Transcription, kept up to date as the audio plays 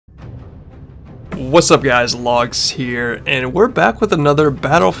What's up guys, Logz here, and we're back with another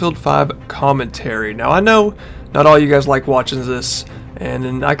Battlefield 5 commentary. Now I know not all you guys like watching this,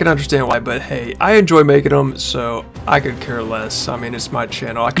 and I can understand why, but hey, I enjoy making them, so I could care less. I mean, it's my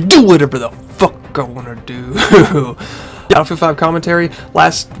channel, I can do whatever the fuck I want to do. Battlefield 5 commentary,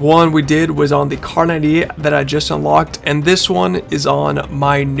 last one we did was on the Kar 98 that I just unlocked, and this one is on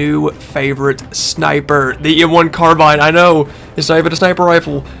my new favorite sniper, the M1 carbine. I know, it's not even a sniper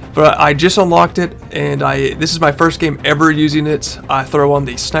rifle, but I just unlocked it, and this is my first game ever using it. I throw on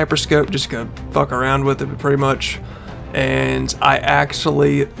the sniper scope, just go fuck around with it pretty much, and I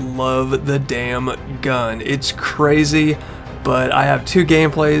actually love the damn gun. It's crazy, but I have two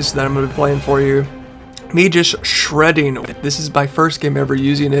gameplays that I'm going to be playing for you. Me just shredding. This is my first game ever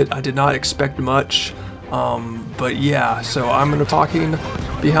using it. I did not expect much, but yeah, so I'm going to be talking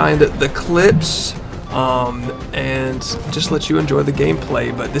behind the clips and just let you enjoy the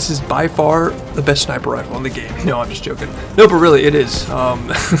gameplay. But this is by far the best sniper rifle in the game. No, I'm just joking. No, but really it is.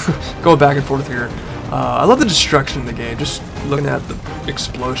 Going back and forth here. I love the destruction in the game, just looking at the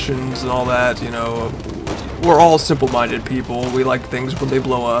explosions and all that. You know, we're all simple-minded people. We like things when they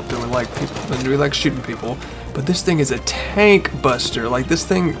blow up, and we like shooting people. But this thing is a tank buster. Like, this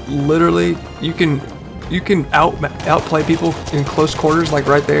thing literally, you can outplay people in close quarters, like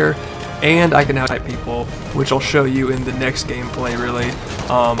right there, and I can out-type people, which I'll show you in the next gameplay. Really,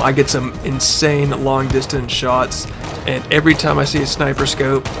 I get some insane long-distance shots, and every time I see a sniper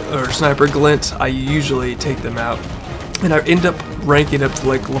scope or sniper glint, I usually take them out. And I end up ranking up to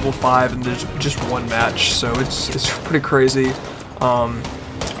like level 5, and there's just one match, so it's pretty crazy.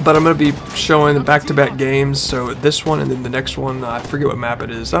 But I'm going to be showing the back-to-back games, so this one and then the next one, I forget what map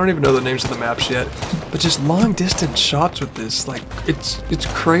it is. I don't even know the names of the maps yet, but just long-distance shots with this, like, it's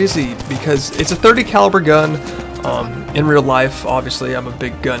crazy because it's a 30 caliber gun. In real life, obviously, I'm a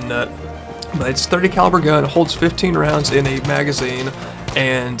big gun nut, but it's a 30 caliber gun, holds 15 rounds in a magazine,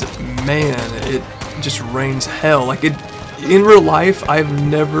 and man, it just rains hell. Like, in real life,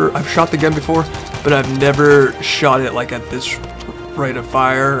 I've shot the gun before, but I've never shot it like at this rate of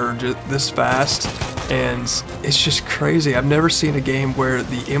fire or just this fast, and it's just crazy. I've never seen a game where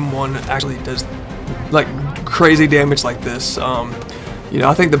the M1 actually does like crazy damage like this. You know,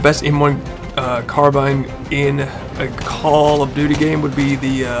 I think the best M1 carbine in a Call of Duty game would be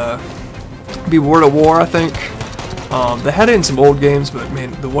the World at War, I think. They had it in some old games, but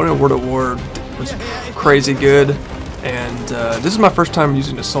man, the one in World at War was crazy good. And this is my first time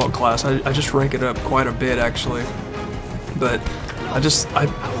using assault class. I just rank it up quite a bit actually, but I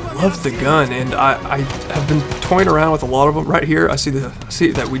love the gun, and I have been toying around with a lot of them. Right here I see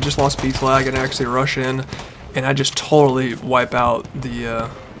that we just lost B flag and actually rush in, and I just totally wipe out the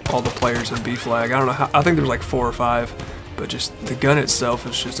all the players in B flag. I don't know how, I think there's like 4 or 5, but just the gun itself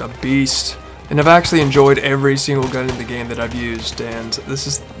is just a beast. And I've actually enjoyed every single gun in the game that I've used, and this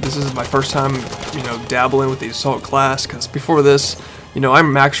is my first time, you know, dabbling with the assault class, because before this, you know,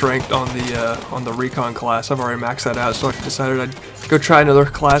 I'm max ranked on the recon class. I've already maxed that out, so I decided I'd go try another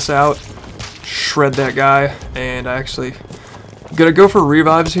class out, shred that guy, and I actually gonna go for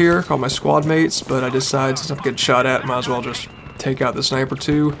revives here, call my squad mates, but I decided since I'm getting shot at, might as well just take out the sniper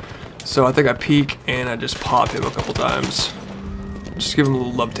too. So I think I peek and I just pop him a couple times. Just give him a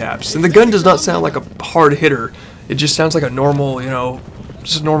little love taps. And the gun does not sound like a hard hitter. It just sounds like a normal, you know,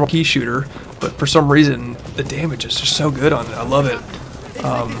 just a normal key shooter. But for some reason, the damage is just so good on it. I love it.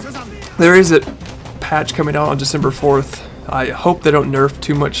 There is a patch coming out on December 4th. I hope they don't nerf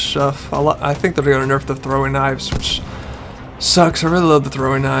too much stuff. I think they're going to nerf the throwing knives, which sucks. I really love the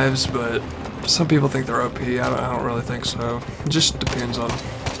throwing knives, but some people think they're OP. I don't really think so. It just depends on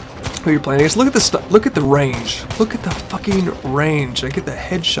who you're playing against. Look at the range. Look at the fucking range. I get the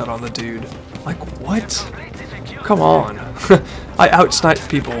headshot on the dude. Like, what? Come on. I outsnipe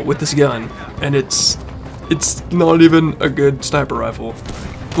people with this gun, and it's not even a good sniper rifle.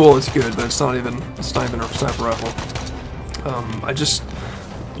 Well, it's good, but it's not even a sniper rifle. I just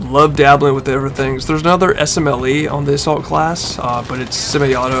love dabbling with everything. So there's another SMLE on the assault class, but it's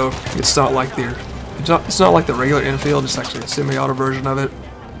semi-auto. It's not like the regular infield. It's actually a semi-auto version of it.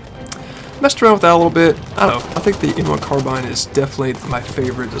 Messed around with that a little bit. I don't know. I think the M1 carbine is definitely my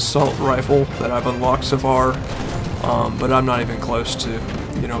favorite assault rifle that I've unlocked so far. But I'm not even close to,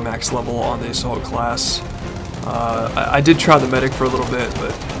 you know, max level on the assault class. I did try the medic for a little bit,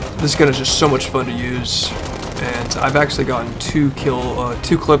 but this gun is just so much fun to use, and I've actually gotten two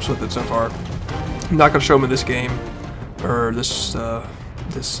clips with it so far. I'm not gonna show them in this game or this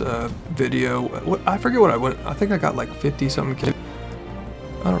video. I forget what I went. I think I got like 50 something kills.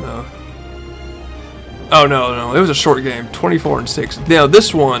 I don't know. Oh no, it was a short game, 24-6. Now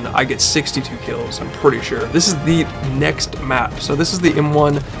this one, I get 62 kills, I'm pretty sure. This is the next map. So this is the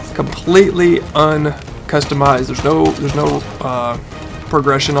M1, completely uncustomized. There's no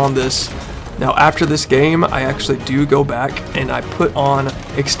progression on this. Now after this game, I actually do go back and I put on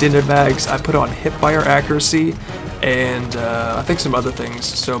extended mags, I put on hipfire accuracy, and I think some other things.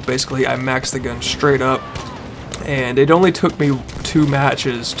 So basically I maxed the gun straight up, and it only took me 2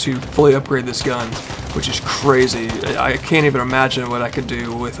 matches to fully upgrade this gun, which is crazy. I can't even imagine what I could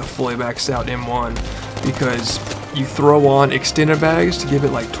do with a fully maxed out M1, because you throw on extended mags to give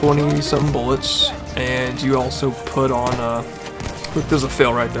it like 20 something bullets, and you also put on look, there's a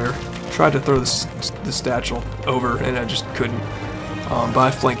fail right there. Tried to throw this satchel over and I just couldn't, but I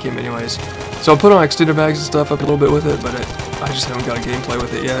flank him anyways. So I put on extended mags and stuff up a little bit with it, but I just haven't got a gameplay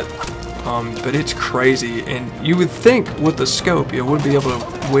with it yet. But it's crazy, and you would think with the scope you would be able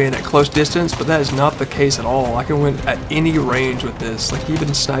to win at close distance, but that is not the case at all. I can win at any range with this, like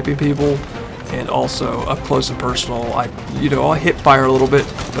even sniping people, and also up close and personal. I'll hit fire a little bit,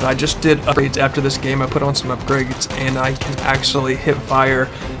 but I just did upgrades after this game. I put on some upgrades, and I can actually hit fire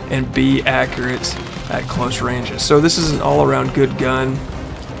and be accurate at close ranges. So this is an all-around good gun.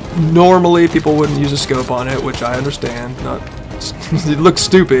 Normally people wouldn't use a scope on it, which I understand. It looks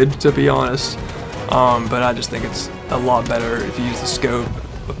stupid, to be honest, but I just think it's a lot better if you use the scope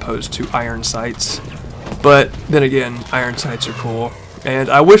opposed to iron sights. But then again, iron sights are cool, and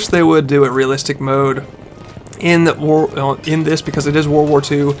I wish they would do a realistic mode in this, because it is World War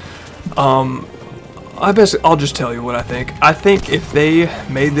II. I'll just tell you what I think. I think if they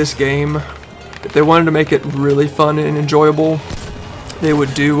made this game, if they wanted to make it really fun and enjoyable, they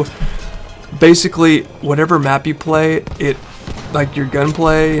would do basically whatever map you play, like your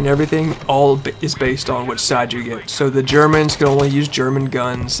gunplay and everything, all is based on which side you get. So the Germans can only use German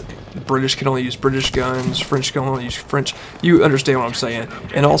guns, British can only use British guns, French can only use French. You understand what I'm saying.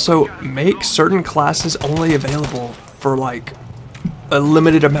 And also make certain classes only available for like a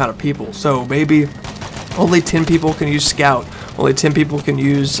limited amount of people. So maybe only 10 people can use Scout, only 10 people can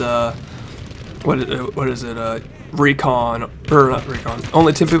use recon, or not recon,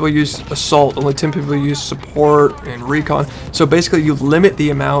 only 10 people use assault, only 10 people use support and recon. So basically you limit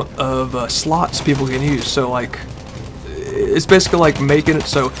the amount of slots people can use. So like, it's basically like making it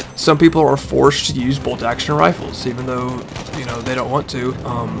so some people are forced to use bolt action rifles, even though, they don't want to.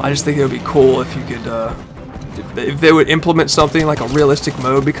 I just think it would be cool if you could, if they would implement something like a realistic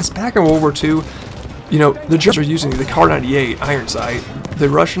mode, because back in World War II, the Germans are using the Kar 98 iron sight, the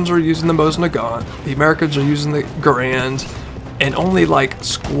Russians are using the Mosin Nagant, the Americans are using the Garand, and only like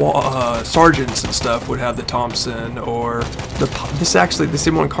sergeants and stuff would have the Thompson, or the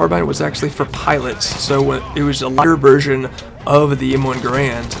M1 carbine was actually for pilots, so it was a lighter version of the M1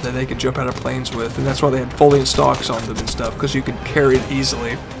 Garand that they could jump out of planes with, and that's why they had folding stocks on them and stuff, because you could carry it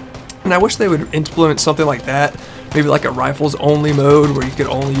easily. And I wish they would implement something like that, maybe like a rifles only mode where you could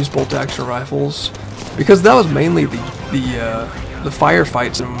only use bolt action rifles, because that was mainly the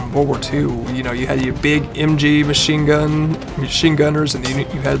firefights in World War II. You had your big MG machine gunners, and then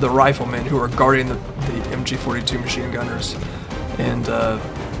you had the riflemen who were guarding the MG-42 machine gunners. And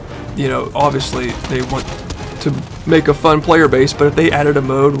obviously they want to make a fun player base, but if they added a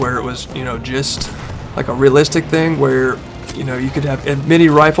mode where it was just like a realistic thing where you could have as many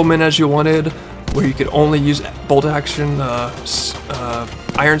riflemen as you wanted, where you could only use bolt action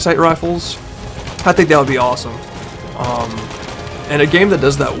iron sight rifles, I think that would be awesome. And a game that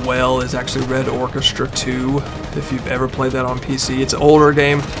does that well is actually Red Orchestra 2, if you've ever played that on PC. It's an older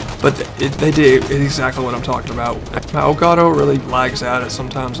game, but they did exactly what I'm talking about. My Elgato really lags out at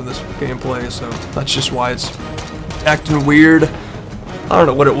sometimes in this gameplay, so that's just why it's acting weird. I don't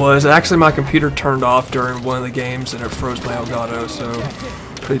know what it was. Actually, my computer turned off during one of the games and it froze my Elgato, so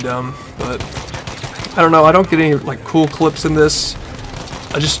pretty dumb. But I don't know. I don't get any like cool clips in this.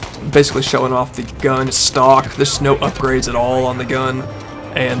 I just basically showing off the gun stock. There's no upgrades at all on the gun,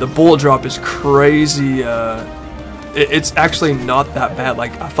 and the bullet drop is crazy. It's actually not that bad.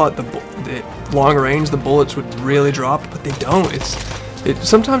 Like I thought the long range the bullets would really drop, but they don't.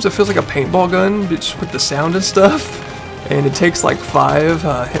 Sometimes it feels like a paintball gun, just with the sound and stuff. And it takes like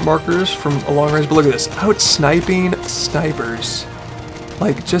 5 hit markers from a long range. But look at this, out sniping snipers.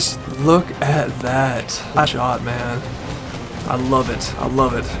 Like just look at that shot, man. I love it. I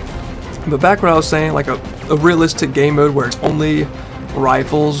love it. But back when I was saying like a realistic game mode where it's only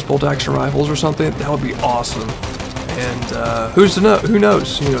rifles, bolt action rifles or something, that would be awesome. And who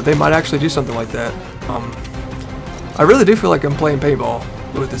knows? They might actually do something like that. I really do feel like I'm playing paintball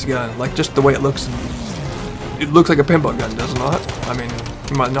with this gun. Like just the way it looks. It looks like a paintball gun, does it not? I mean,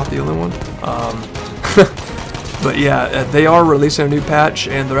 am I not the only one? But yeah, they are releasing a new patch,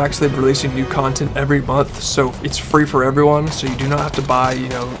 and they're actually releasing new content every month, so it's free for everyone, so you do not have to buy, you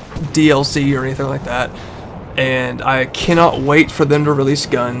know, DLC or anything like that. And I cannot wait for them to release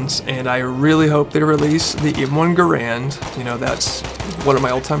guns, and I really hope they release the M1 Garand. You know, that's one of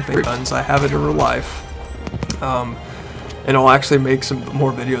my all-time favorite guns. I have it in real life. And I'll actually make some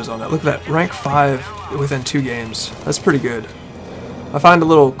more videos on that. Look at that, rank 5 within 2 games. That's pretty good. I find a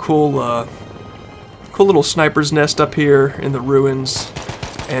little cool little sniper's nest up here in the ruins,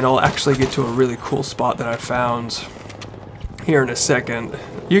 and I'll actually get to a really cool spot that I found here in a second.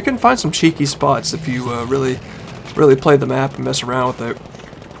 You can find some cheeky spots if you really play the map and mess around with it.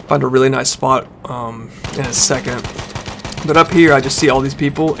 Find a really nice spot in a second. But up here I just see all these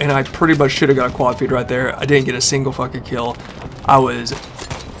people, and I pretty much should have got a quad feed right there. I didn't get a single fucking kill. I was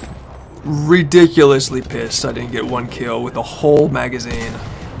ridiculously pissed I didn't get 1 kill with the whole magazine.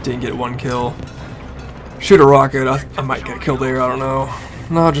 Didn't get 1 kill. Shoot a rocket, I might get killed there, I don't know.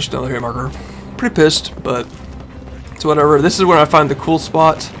 No, just another hit marker. Pretty pissed, but it's whatever. This is where I find the cool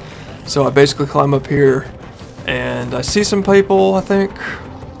spot. So I basically climb up here, and I see some people, I think.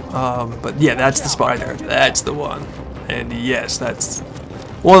 But yeah, that's the spot right there. That's the one. And yes, that's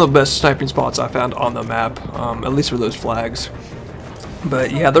one of the best sniping spots I found on the map, at least for those flags.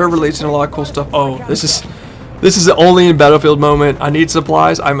 But yeah, they're releasing a lot of cool stuff. Oh, this is the only in Battlefield moment. I need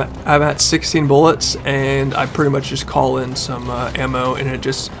supplies. I'm at 16 bullets, and I pretty much just call in some ammo, and it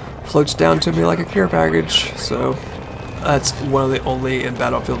just floats down to me like a care package. So that's one of the only in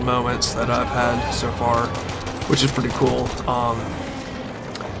Battlefield moments that I've had so far, which is pretty cool.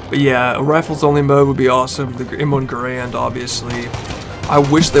 But yeah, a rifles only mode would be awesome. The M1 Garand, obviously. I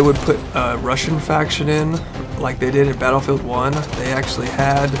wish they would put a Russian faction in, like they did in Battlefield 1. They actually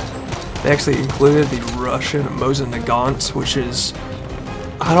included the Russian Mosin Nagant, which is,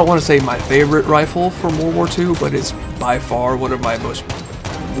 I don't want to say my favorite rifle from World War II, but it's by far one of my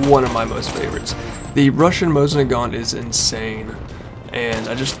most favorites. The Russian Mosin Nagant is insane, and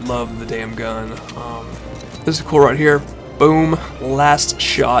I just love the damn gun. This is cool right here. Boom, last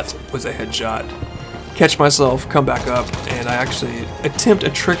shot was a headshot. Catch myself, come back up, and I actually attempt a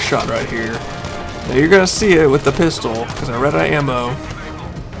trick shot right here. Now you're gonna see it with the pistol, because I ran out of ammo.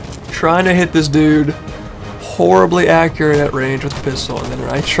 Trying to hit this dude, horribly accurate at range with the pistol, and then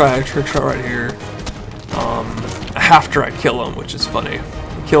I try a trick shot right here. After I kill him, which is funny.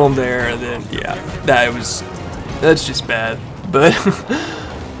 Kill him there, and then yeah, that's just bad. But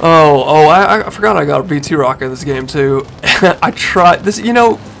I forgot I got a V2 rocket in this game too. I tried this, you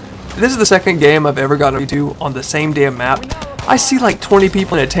know, this is the second game I've ever gotten a V2 on the same damn map. I see like 20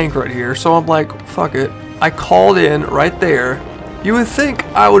 people in a tank right here, so I'm like, fuck it. I called in right there. You would think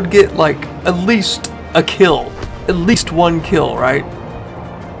I would get like at least a kill, at least 1 kill, right?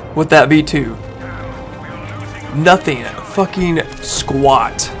 With that V2. Nothing, fucking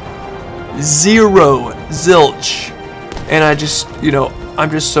squat. Zero, zilch. And I just, you know,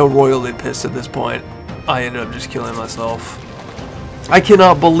 I'm just so royally pissed at this point. I ended up just killing myself. I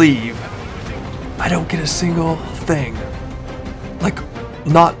cannot believe I don't get a single thing. Like,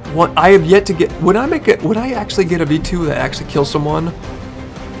 not one. I have yet to get. When I actually get a V2 that actually kills someone,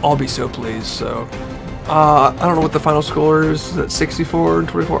 I'll be so pleased. So, I don't know what the final score is. Is it 64 and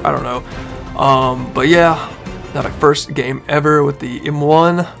 24? I don't know. But yeah, that's my first game ever with the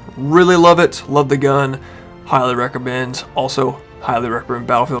M1. Really love it. Love the gun. Highly recommend. Also, highly recommend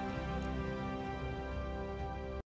Battlefield.